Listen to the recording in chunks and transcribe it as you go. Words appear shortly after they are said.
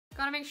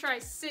Gotta make sure I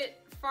sit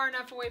far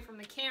enough away from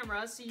the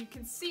camera so you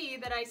can see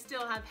that I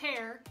still have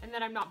hair and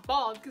that I'm not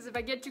bald, because if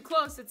I get too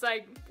close, it's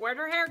like, where'd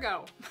her hair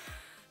go?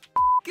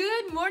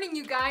 Good morning,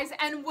 you guys,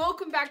 and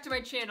welcome back to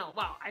my channel.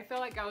 Wow, I felt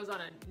like I was on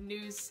a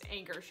news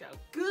anchor show.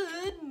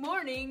 Good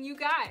morning, you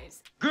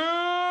guys. Good morning,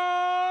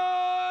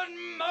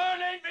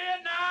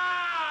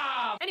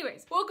 Vietnam!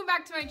 Anyways, welcome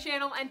back to my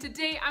channel, and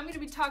today I'm going to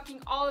be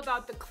talking all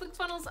about the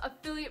Clickfunnels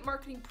affiliate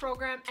marketing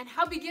program and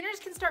how beginners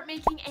can start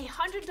making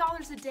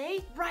 $100 a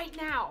day right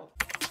now.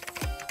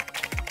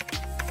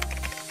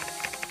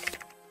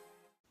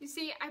 You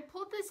see, I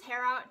pulled this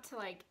hair out to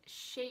like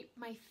shape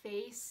my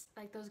face,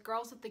 like those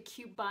girls with the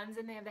cute buns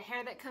and they have the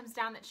hair that comes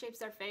down that shapes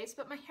their face,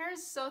 but my hair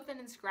is so thin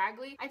and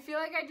scraggly, I feel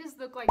like I just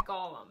look like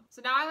Gollum.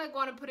 So now I like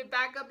want to put it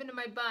back up into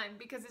my bun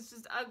because it's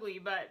just ugly,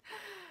 but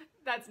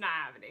that's not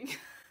happening.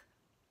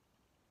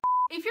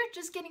 If you're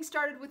just getting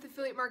started with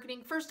affiliate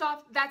marketing, first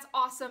off, that's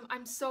awesome.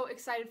 I'm so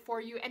excited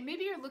for you. And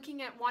maybe you're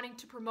looking at wanting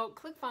to promote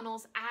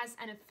Clickfunnels as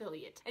an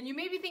affiliate. And you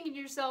may be thinking to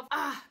yourself,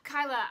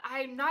 Kyla,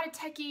 I'm not a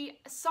techie,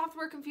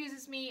 software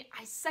confuses me,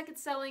 I suck at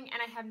selling,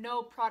 and I have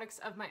no products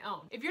of my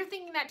own. If you're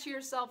thinking that to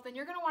yourself, then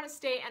you're gonna wanna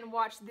stay and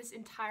watch this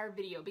entire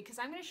video because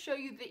I'm gonna show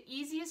you the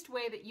easiest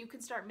way that you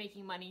can start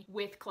making money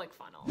with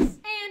Clickfunnels.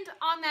 And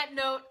on that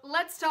note,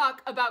 let's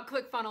talk about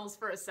Clickfunnels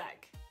for a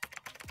sec.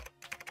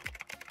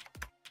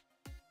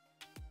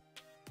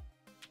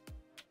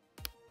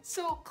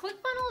 So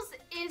Clickfunnels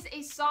is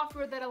a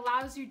software that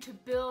allows you to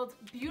build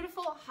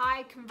beautiful,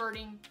 high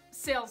converting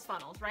sales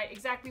funnels, right?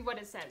 Exactly what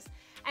it says.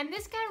 And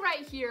this guy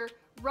right here,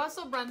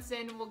 Russell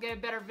Brunson, we'll get a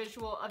better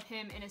visual of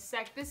him in a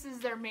sec. This is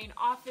their main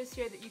office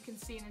here that you can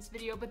see in this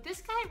video. But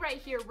this guy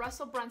right here,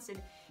 Russell Brunson,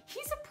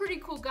 he's a pretty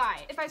cool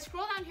guy. If I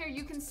scroll down here,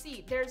 you can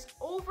see there's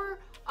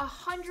over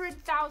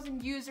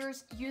 100,000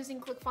 users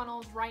using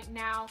Clickfunnels right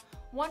now,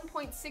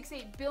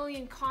 1.68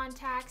 billion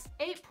contacts,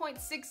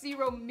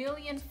 8.60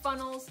 million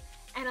funnels,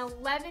 and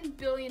 $11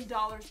 billion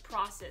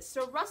processed.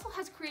 So Russell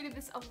has created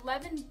this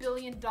 $11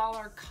 billion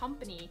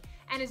company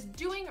and is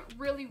doing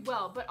really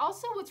well. But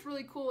also what's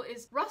really cool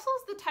is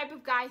Russell's the type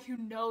of guy who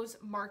knows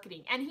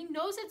marketing, and he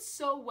knows it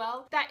so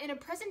well that in a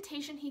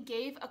presentation he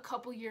gave a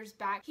couple years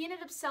back, he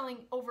ended up selling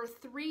over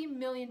 $3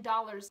 million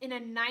in a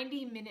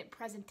 90-minute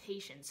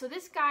presentation. So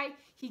this guy,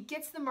 he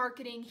gets the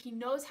marketing, he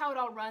knows how it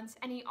all runs,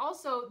 and he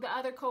also, the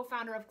other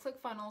co-founder of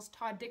Clickfunnels,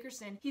 Todd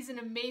Dickerson, he's an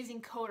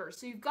amazing coder.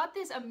 So you've got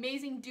this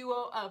amazing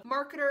duo of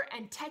marketer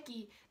and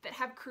techie that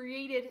have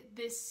created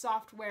this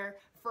software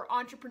for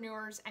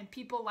entrepreneurs and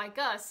people like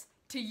us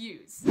to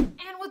use.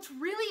 And what's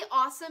really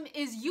awesome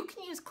is you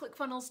can use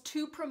Clickfunnels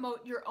to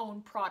promote your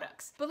own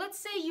products. But let's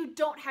say you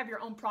don't have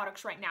your own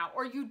products right now,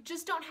 or you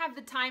just don't have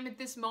the time at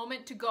this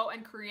moment to go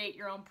and create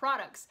your own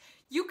products.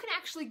 You can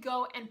actually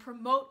go and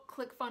promote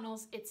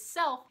Clickfunnels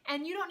itself,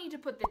 and you don't need to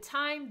put the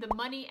time, the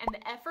money, and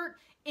the effort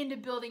into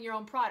building your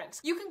own products.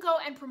 You can go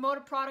and promote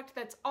a product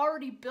that's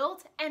already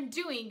built and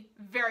doing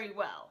very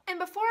well. And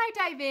before I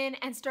dive in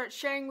and start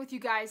sharing with you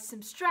guys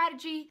some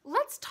strategy,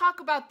 let's talk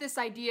about this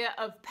idea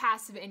of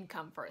passive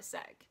income for a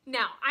sec.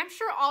 Now, I'm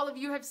sure all of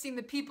you have seen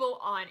the people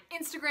on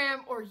Instagram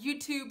or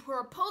YouTube who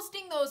are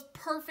posting those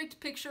perfect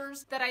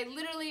pictures that I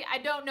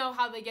don't know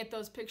how they get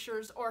those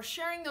pictures, or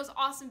sharing those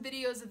awesome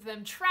videos of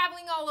them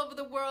traveling all over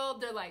the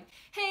world. They're like,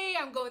 hey,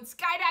 I'm going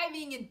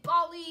skydiving in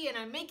Bali and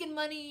I'm making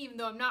money even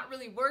though I'm not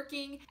really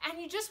working.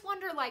 And you just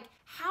wonder, like,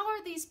 how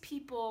are these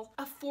people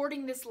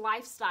affording this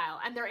lifestyle?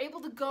 And they're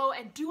able to go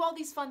and do all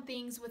these fun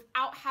things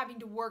without having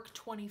to work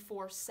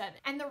 24/7.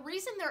 And the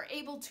reason they're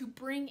able to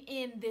bring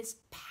in this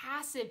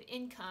passive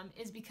income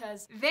is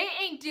because they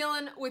ain't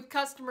dealing with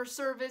customer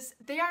service.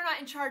 They are not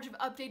in charge of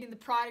updating the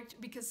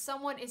product because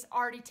someone is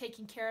already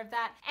taking care of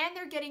that. And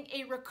they're getting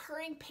a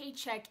recurring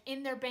paycheck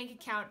in their bank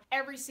account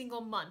every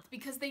single month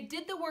because they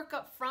did the work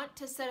up front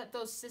to set up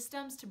those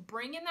systems to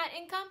bring in that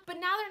income. But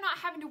now they're not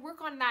having to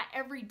work on that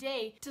every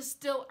day to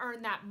still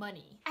earn that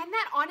money. And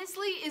that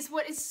honestly is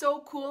what is so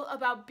cool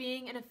about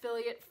being an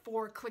affiliate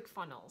for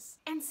Clickfunnels.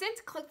 And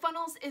since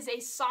Clickfunnels is a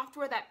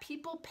software that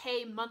people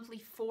pay monthly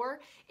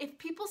for, if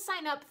people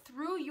sign up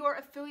through your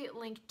affiliate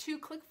link to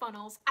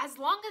Clickfunnels, as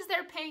long as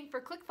they're paying for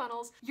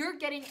Clickfunnels, you're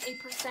getting a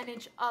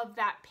percentage of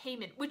that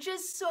payment, which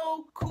is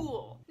so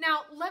cool.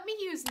 Now, let me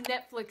use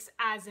Netflix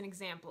as an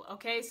example,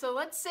 okay? So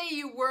let's say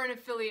you were an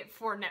affiliate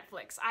for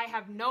Netflix. I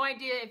have no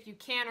idea if you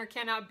can or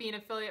cannot be an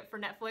affiliate for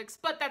Netflix,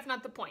 but that's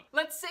not the point.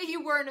 Let's say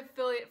you were an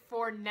affiliate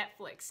for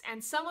Netflix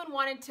and someone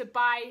wanted to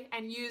buy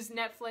and use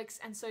Netflix,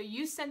 and so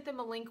you sent them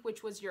a link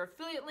which was your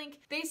affiliate link.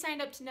 They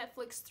signed up to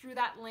Netflix through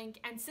that link,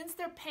 and since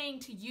they're paying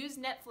to use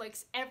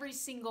Netflix every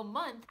single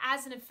month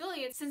as an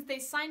affiliate, since they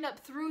signed up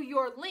through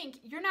your link,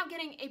 you're now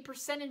getting a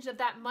percentage of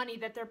that money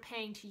that they're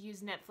paying to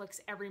use Netflix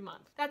every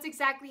month. That's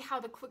exactly how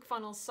the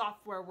Clickfunnels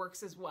software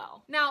works as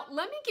well. Now,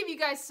 let me give you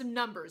guys some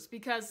numbers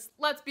because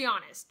let's be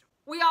honest,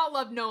 we all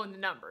love knowing the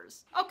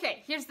numbers.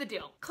 Okay, here's the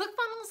deal.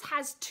 Clickfunnels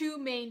has two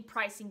main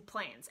pricing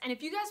plans. And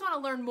if you guys want to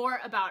learn more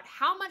about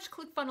how much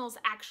Clickfunnels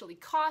actually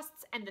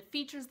costs and the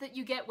features that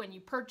you get when you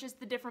purchase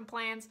the different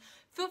plans,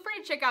 feel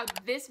free to check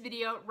out this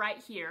video right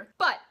here.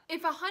 But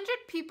if 100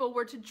 people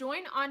were to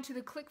join onto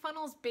the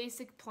Clickfunnels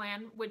basic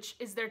plan, which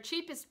is their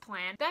cheapest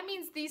plan, that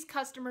means these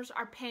customers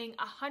are paying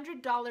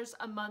 $100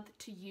 a month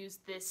to use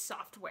this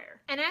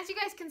software. And as you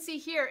guys can see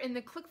here in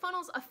the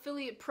Clickfunnels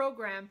affiliate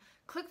program,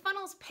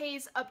 Clickfunnels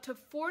pays up to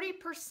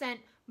 40%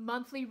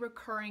 monthly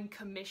recurring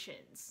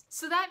commissions.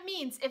 So that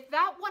means if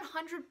that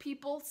 100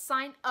 people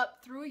sign up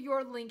through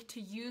your link to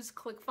use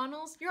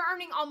Clickfunnels, you're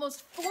earning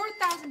almost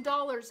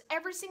 $4,000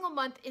 every single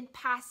month in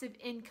passive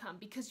income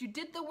because you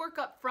did the work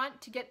up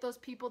front to get those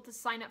people to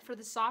sign up for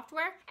the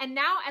software. And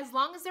now, as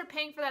long as they're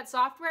paying for that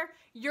software,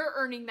 you're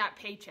earning that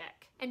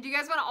paycheck. And do you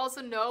guys want to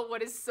also know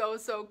what is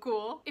so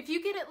cool? If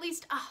you get at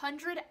least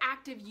 100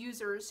 active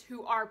users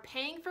who are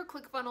paying for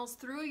Clickfunnels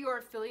through your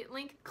affiliate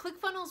link,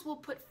 Clickfunnels will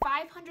put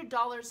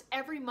 $500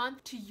 every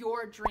month to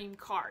your dream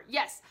car.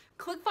 Yes,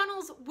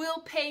 Clickfunnels will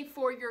pay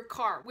for your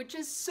car, which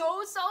is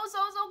so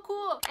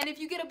cool. And if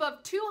you get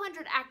above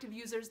 200 active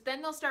users,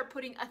 then they'll start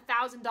putting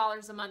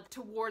 $1,000 a month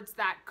towards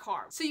that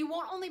car. So you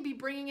won't only be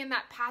bringing in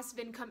that passive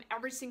income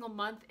every single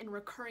month in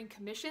recurring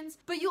commissions,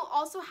 but you'll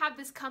also have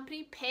this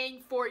company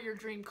paying for your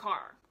dream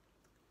car.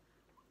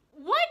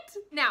 What?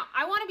 Now,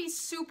 I want to be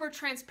super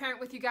transparent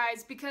with you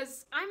guys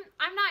because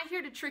I'm not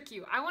here to trick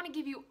you. I want to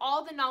give you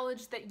all the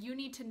knowledge that you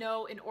need to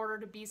know in order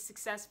to be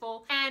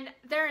successful. And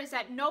there is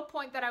at no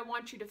point that I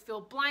want you to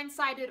feel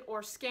blindsided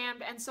or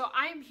scammed. And so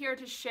I am here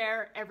to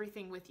share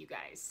everything with you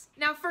guys.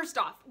 Now, first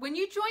off, when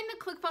you join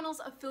the Clickfunnels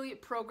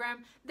affiliate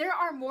program, there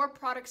are more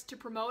products to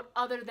promote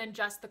other than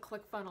just the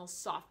Clickfunnels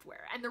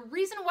software. And the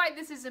reason why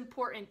this is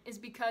important is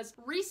because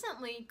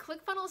recently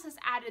Clickfunnels has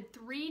added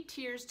 3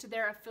 tiers to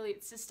their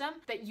affiliate system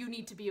that you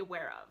need to be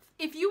aware of.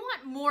 If you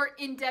want more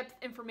in-depth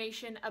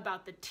information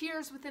about the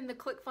tiers within the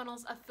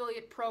Clickfunnels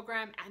affiliate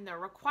program and the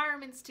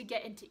requirements to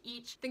get into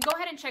each, then go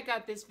ahead and check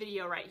out this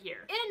video right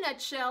here. In a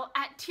nutshell,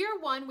 at tier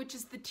 1, which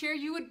is the tier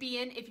you would be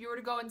in if you were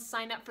to go and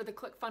sign up for the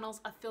Clickfunnels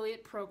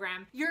affiliate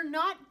program, you're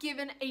not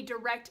given a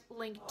direct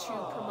link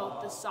to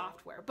promote the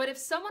software. But if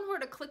someone were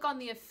to click on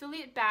the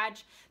affiliate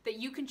badge that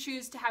you can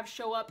choose to have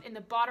show up in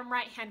the bottom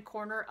right-hand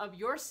corner of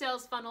your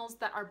sales funnels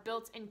that are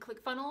built in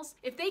Clickfunnels,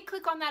 if they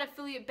click on that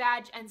affiliate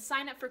badge and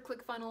sign up for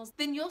Clickfunnels,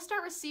 then you'll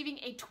start receiving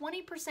a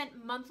 20%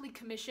 monthly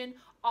commission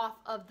off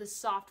of the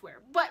software.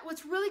 But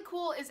what's really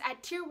cool is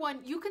at tier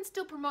 1, you can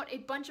still promote a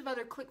bunch of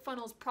other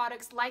Clickfunnels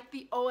products like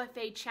the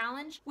O.F.A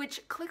challenge,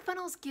 which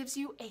Clickfunnels gives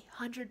you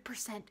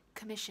 100%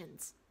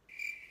 commissions.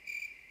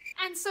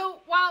 And so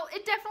while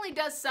it definitely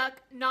does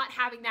suck not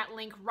having that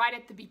link right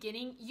at the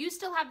beginning, you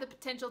still have the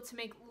potential to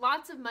make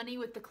lots of money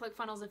with the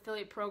Clickfunnels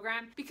affiliate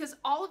program because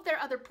all of their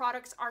other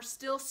products are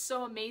still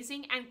so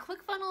amazing, and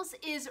Clickfunnels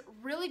is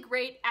really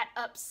great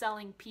at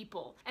upselling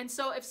people. And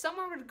so if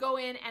someone were to go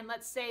in and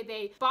let's say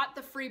they bought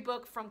the free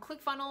book from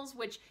Clickfunnels,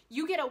 which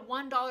you get a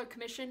 $1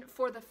 commission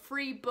for the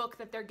free book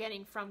that they're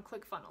getting from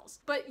Clickfunnels,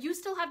 but you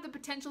still have the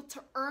potential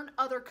to earn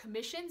other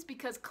commissions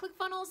because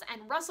Clickfunnels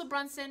and Russell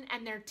Brunson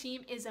and their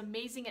team is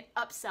amazing at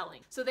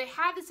upselling. So they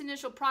have this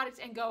initial product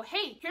and go,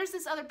 hey, here's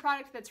this other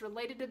product that's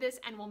related to this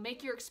and will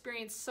make your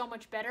experience so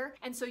much better.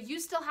 And so you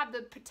still have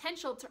the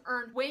potential to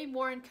earn way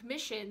more in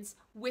commissions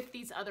with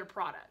these other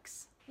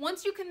products.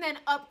 Once you can then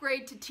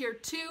upgrade to tier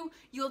 2,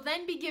 you'll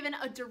then be given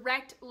a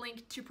direct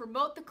link to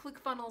promote the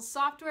Clickfunnels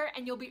software,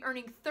 and you'll be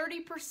earning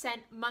 30%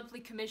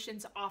 monthly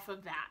commissions off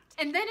of that.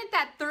 And then at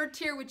that 3rd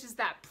tier, which is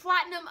that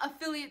platinum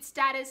affiliate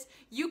status,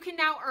 you can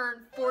now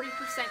earn 40%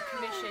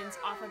 commissions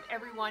off of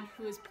everyone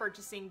who is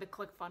purchasing the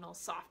Clickfunnels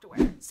software.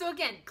 So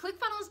again,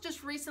 Clickfunnels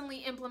just recently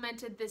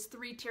implemented this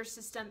 3-tier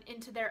system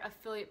into their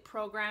affiliate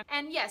program.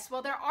 And yes,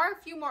 while there are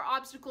a few more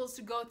obstacles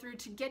to go through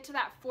to get to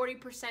that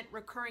 40%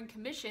 recurring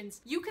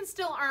commissions, you can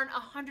still earn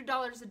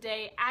 $100 a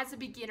day as a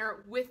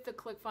beginner with the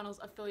Clickfunnels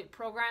affiliate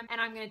program,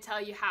 and I'm going to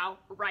tell you how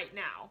right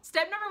now.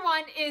 Step number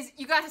 1 is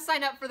you got to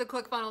sign up for the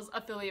Clickfunnels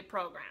affiliate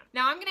program.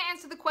 Now I'm going to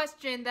answer the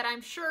question that I'm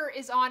sure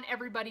is on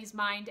everybody's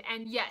mind,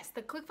 and yes,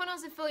 the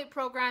Clickfunnels affiliate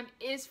program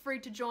is free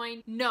to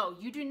join. No,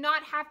 you do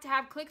not have to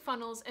have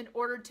Clickfunnels in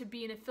order to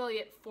be an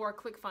affiliate for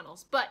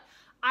Clickfunnels, but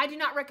I do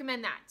not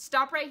recommend that.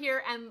 Stop right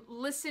here and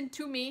listen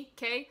to me,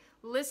 okay?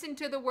 Listen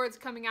to the words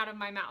coming out of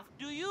my mouth.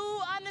 Do you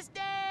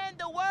understand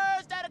the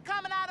words that are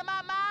coming out of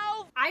my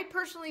mouth? I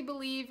personally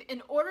believe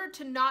in order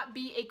to not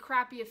be a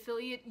crappy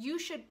affiliate, you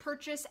should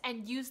purchase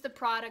and use the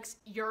products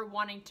you're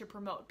wanting to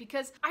promote,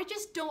 because I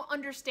just don't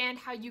understand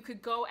how you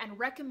could go and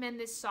recommend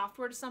this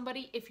software to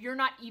somebody if you're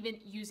not even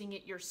using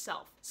it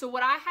yourself. So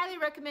what I highly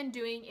recommend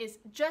doing is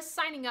just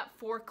signing up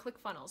for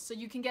Clickfunnels. So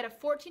you can get a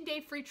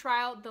 14-day free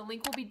trial. The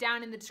link will be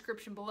down in the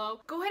description below.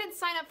 Go ahead and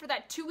sign up for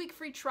that 2-week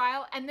free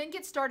trial and then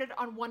get started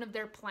on one of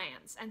their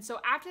plans. And so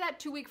after that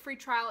 2-week free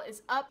trial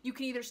is up, you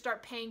can either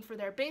start paying for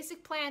their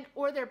basic plan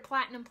or their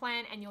platinum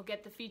plan, and you'll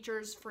get the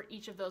features for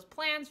each of those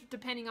plans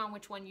depending on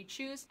which one you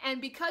choose.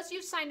 And because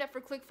you've signed up for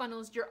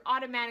Clickfunnels, you're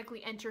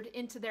automatically entered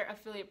into their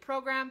affiliate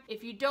program.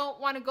 If you don't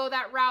want to go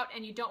that route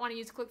and you don't want to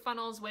use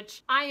Clickfunnels,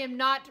 which I am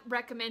not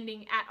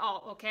recommending at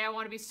all, okay? I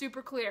want to be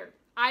super clear.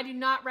 I do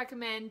not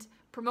recommend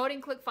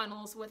promoting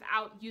ClickFunnels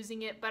without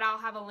using it, but I'll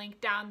have a link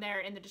down there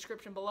in the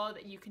description below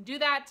that you can do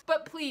that.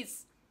 But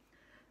please,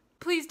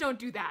 please don't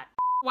do that.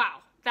 Wow,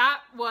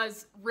 that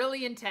was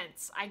really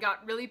intense. I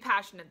got really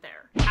passionate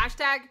there.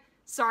 Hashtag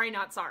sorry,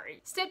 not sorry.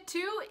 Step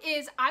 2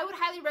 is I would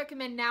highly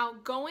recommend now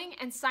going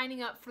and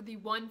signing up for the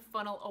One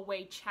Funnel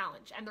Away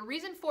challenge. And the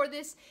reason for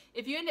this,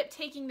 if you end up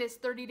taking this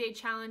 30-day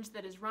challenge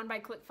that is run by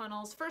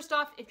ClickFunnels, first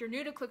off, if you're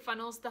new to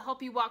ClickFunnels, they'll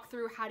help you walk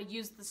through how to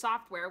use the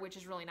software, which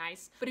is really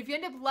nice. But if you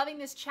end up loving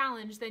this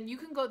challenge, then you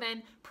can go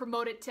then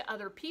promote it to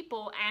other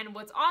people. And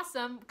what's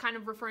awesome, kind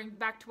of referring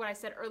back to what I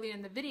said earlier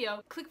in the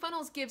video,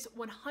 ClickFunnels gives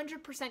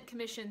 100%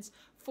 commissions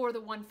for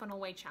the One Funnel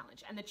Away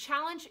challenge. And the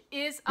challenge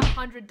is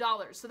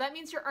 $100. So that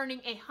means you're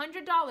earning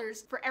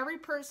 $100 for every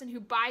person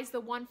who buys the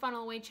One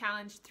Funnel Away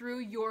challenge through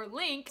your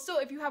link. So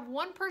if you have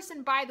one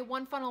person buy the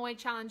One Funnel Away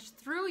challenge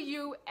through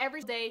you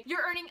every day,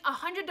 you're earning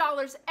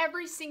 $100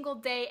 every single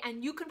day,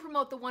 and you can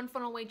promote the One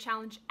Funnel Away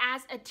challenge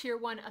as a tier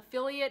 1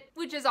 affiliate,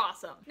 which is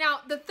awesome. Now,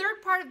 the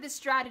third part of this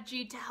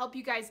strategy to help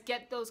you guys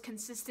get those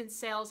consistent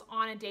sales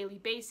on a daily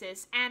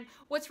basis, and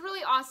what's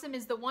really awesome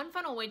is the One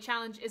Funnel Away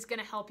challenge is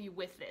gonna help you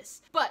with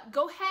this. But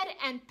go ahead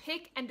and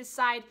pick and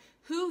decide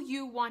who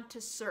you want to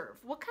serve.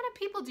 What kind of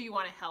people do you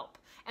want to help?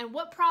 And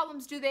what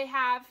problems do they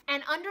have?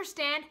 And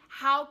understand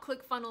how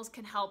ClickFunnels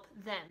can help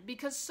them.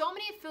 Because so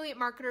many affiliate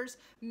marketers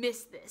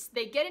miss this.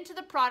 They get into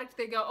the product,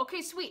 they go,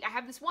 okay, sweet, I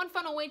have this One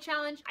Funnel Away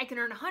challenge, I can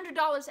earn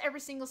 $100 every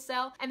single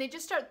sale, and they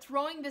just start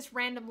throwing this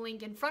random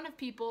link in front of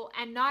people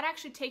and not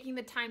actually taking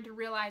the time to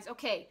realize,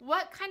 okay,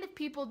 what kind of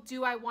people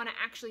do I want to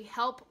actually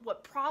help?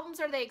 What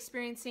problems are they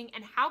experiencing?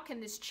 And how can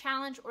this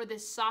challenge or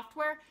this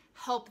software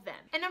help them?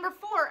 And number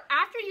 4,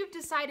 after you've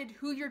decided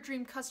who your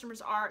dream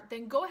customers are,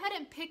 then go ahead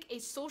and pick a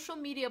social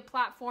media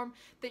platform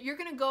that you're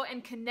gonna go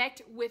and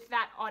connect with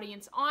that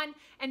audience on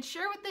and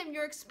share with them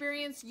your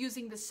experience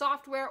using the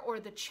software or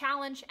the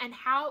challenge and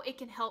how it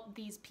can help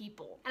these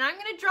people. And I'm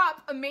gonna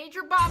drop a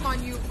major bomb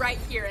on you right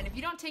here, and if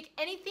you don't take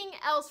anything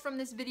else from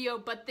this video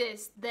but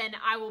this, then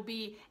I will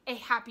be a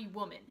happy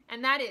woman.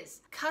 And that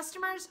is,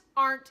 customers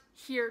aren't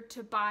here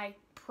to buy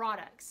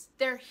products.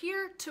 They're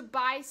here to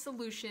buy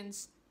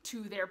solutions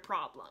to their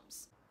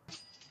problems.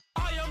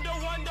 All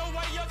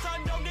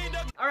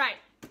right,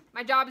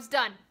 my job is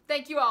done.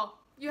 Thank you all.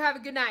 You have a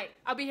good night.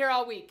 I'll be here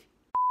all week.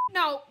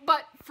 No,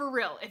 but for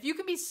real, if you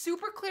can be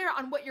super clear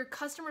on what your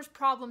customers'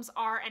 problems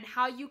are and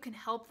how you can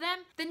help them,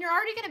 then you're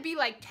already gonna be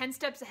like 10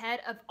 steps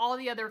ahead of all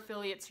the other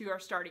affiliates who are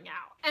starting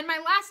out. And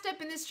my last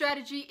step in this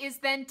strategy is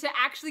then to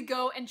actually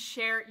go and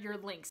share your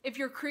links. If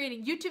you're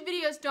creating YouTube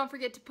videos, don't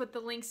forget to put the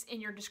links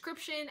in your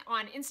description.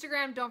 On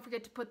Instagram, don't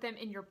forget to put them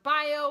in your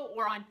bio,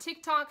 or on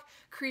TikTok,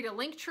 create a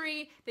link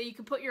tree that you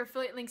can put your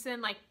affiliate links in.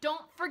 Like,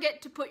 don't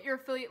forget to put your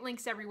affiliate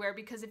links everywhere,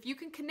 because if you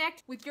can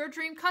connect with your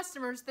dream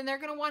customers, then they're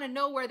gonna wanna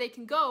know where they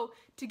can go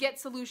to get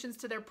solutions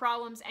to their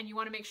problems, and you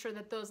want to make sure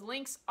that those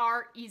links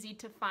are easy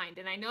to find.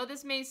 And I know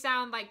this may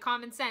sound like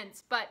common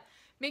sense, but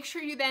make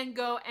sure you then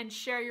go and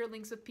share your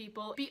links with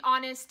people. Be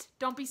honest,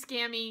 don't be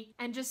scammy,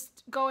 and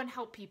just go and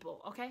help people,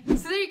 okay?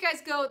 So there you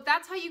guys go.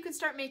 That's how you can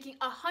start making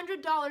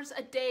 $100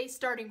 a day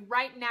starting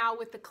right now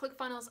with the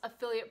ClickFunnels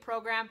affiliate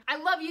program. I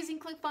love using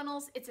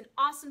ClickFunnels. It's an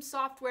awesome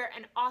software,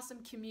 an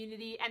awesome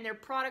community, and their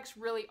products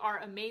really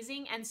are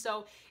amazing. And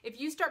so if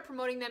you start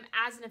promoting them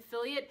as an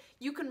affiliate,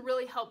 you can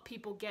really help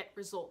people get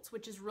results,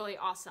 which is really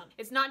awesome.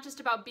 It's not just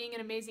about being an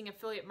amazing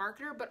affiliate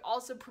marketer, but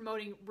also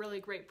promoting really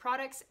great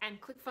products,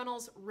 and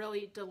ClickFunnels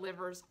really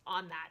delivers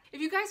on that.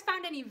 If you guys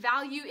found any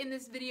value in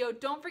this video,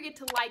 don't forget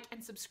to like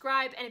and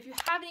subscribe. And if you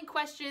have any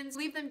questions,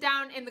 leave them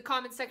down in the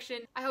comment section.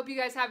 I hope you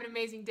guys have an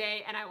amazing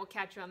day, and I will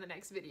catch you on the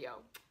next video.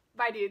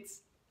 Bye,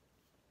 dudes.